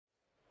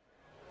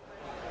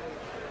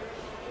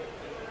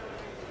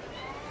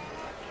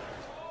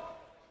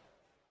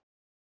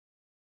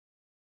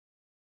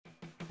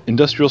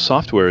Industrial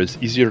software is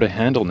easier to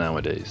handle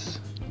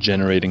nowadays.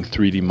 Generating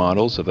 3D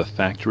models of a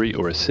factory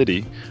or a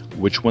city,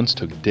 which once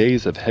took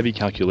days of heavy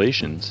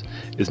calculations,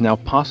 is now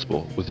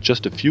possible with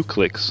just a few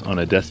clicks on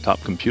a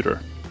desktop computer.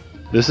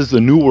 This is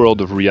the new world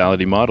of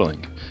reality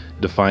modeling.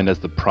 Defined as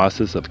the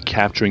process of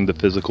capturing the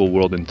physical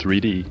world in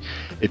 3D,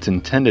 it's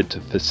intended to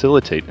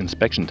facilitate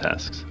inspection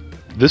tasks.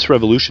 This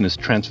revolution is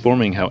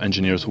transforming how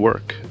engineers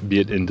work, be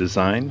it in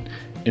design,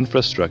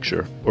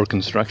 infrastructure, or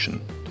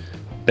construction.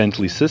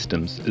 Bentley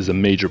Systems is a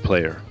major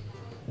player.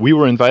 We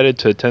were invited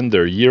to attend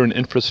their Year in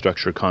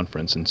Infrastructure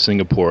conference in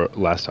Singapore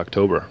last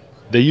October.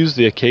 They used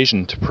the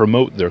occasion to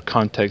promote their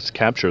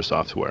ContextCapture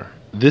software.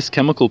 This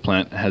chemical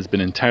plant has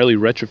been entirely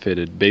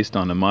retrofitted based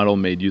on a model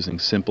made using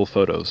simple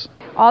photos.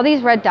 All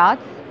these red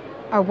dots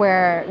are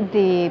where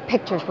the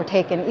pictures were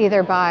taken,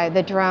 either by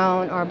the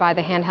drone or by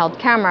the handheld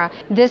camera.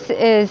 This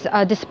is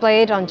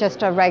displayed on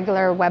just a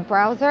regular web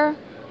browser,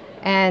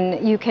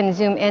 and you can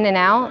zoom in and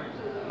out.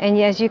 And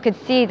as you can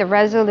see, the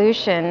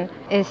resolution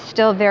is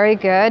still very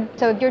good.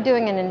 So if you're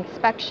doing an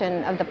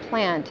inspection of the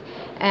plant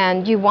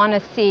and you want to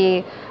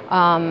see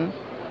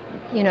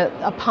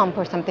a pump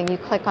or something, you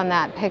click on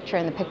that picture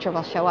and the picture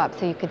will show up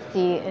so you could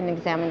see and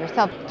examine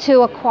yourself.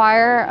 To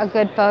acquire a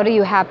good photo,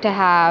 you have to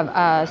have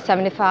a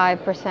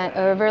 75%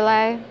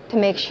 overlay to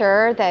make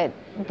sure that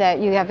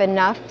you have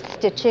enough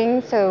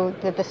stitching so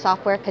that the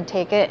software could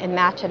take it and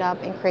match it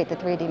up and create the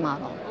 3D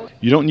model.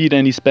 You don't need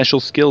any special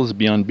skills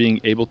beyond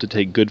being able to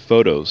take good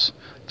photos.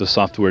 The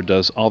software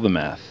does all the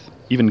math.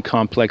 Even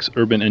complex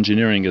urban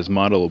engineering is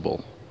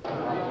modelable.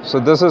 So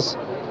this is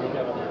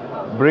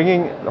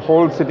bringing the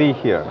whole city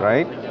here,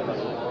 right?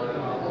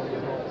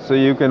 So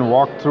you can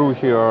walk through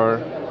here.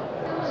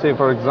 Say,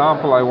 for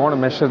example, I want to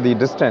measure the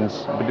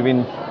distance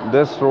between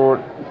this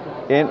road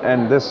in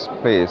and this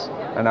place,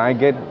 and I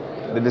get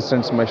the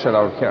distance measured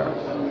out here.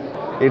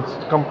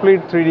 It's complete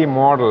 3D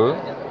model,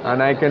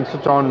 and I can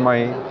switch on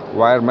my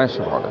wire mesh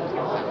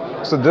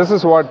model. So this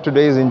is what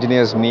today's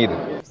engineers need.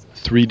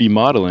 3D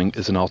modeling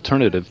is an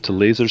alternative to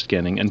laser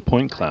scanning and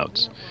point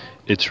clouds.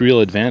 Its real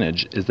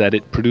advantage is that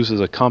it produces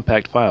a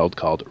compact file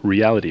called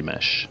reality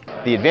mesh.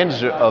 The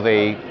advantage of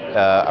a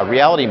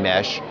reality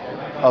mesh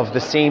of the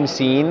same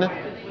scene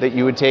that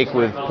you would take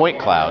with point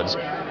clouds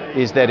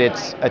is that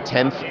it's a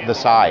tenth the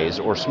size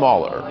or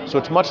smaller. So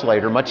it's much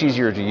lighter, much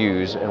easier to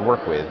use and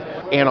work with.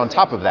 And on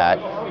top of that,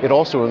 it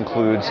also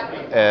includes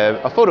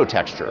a photo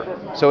texture.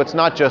 So it's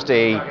not just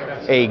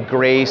a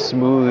gray,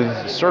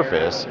 smooth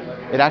surface.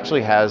 It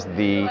actually has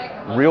the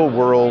real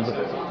world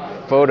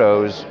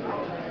photos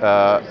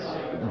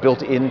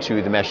built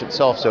into the mesh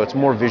itself, so it's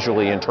more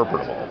visually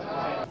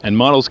interpretable. And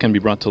models can be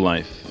brought to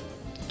life.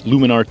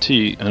 Lumen RT,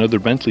 another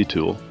Bentley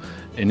tool,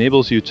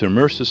 enables you to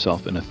immerse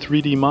yourself in a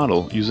 3D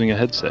model using a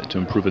headset to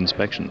improve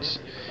inspections.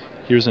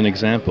 Here's an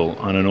example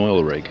on an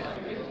oil rig.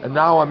 And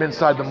now I'm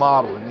inside the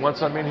model, and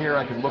once I'm in here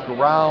I can look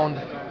around,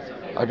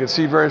 I can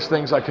see various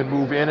things, I can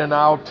move in and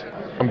out.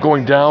 I'm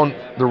going down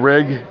the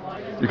rig,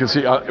 you can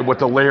see what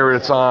the layer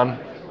it's on.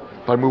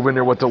 If I move in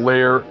there, what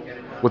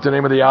the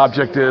name of the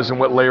object is and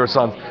what layer it's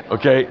on.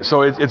 Okay,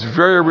 so it's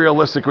very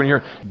realistic when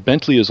you're...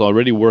 Bentley is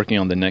already working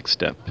on the next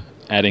step,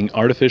 adding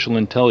artificial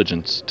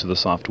intelligence to the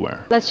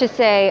software. Let's just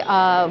say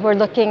we're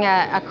looking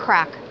at a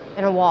crack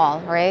in a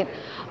wall, right?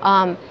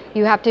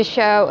 You have to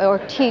show or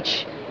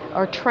teach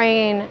or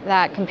train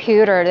that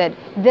computer that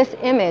this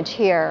image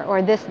here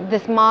or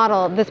this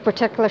model, this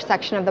particular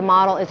section of the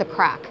model is a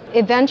crack.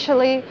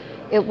 Eventually,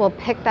 it will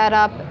pick that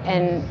up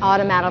and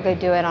automatically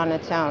do it on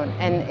its own.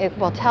 And it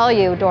will tell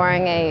you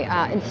during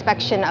a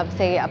inspection of,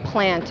 say, a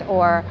plant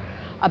or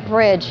a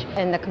bridge,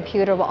 and the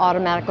computer will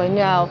automatically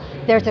know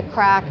there's a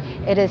crack,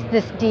 it is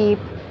this deep,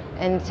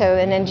 and so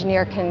an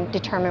engineer can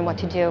determine what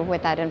to do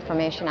with that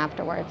information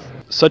afterwards.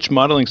 Such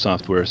modeling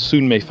software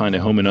soon may find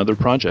a home in other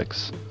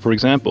projects. For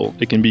example,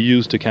 it can be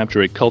used to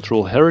capture a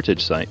cultural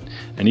heritage site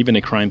and even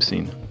a crime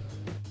scene.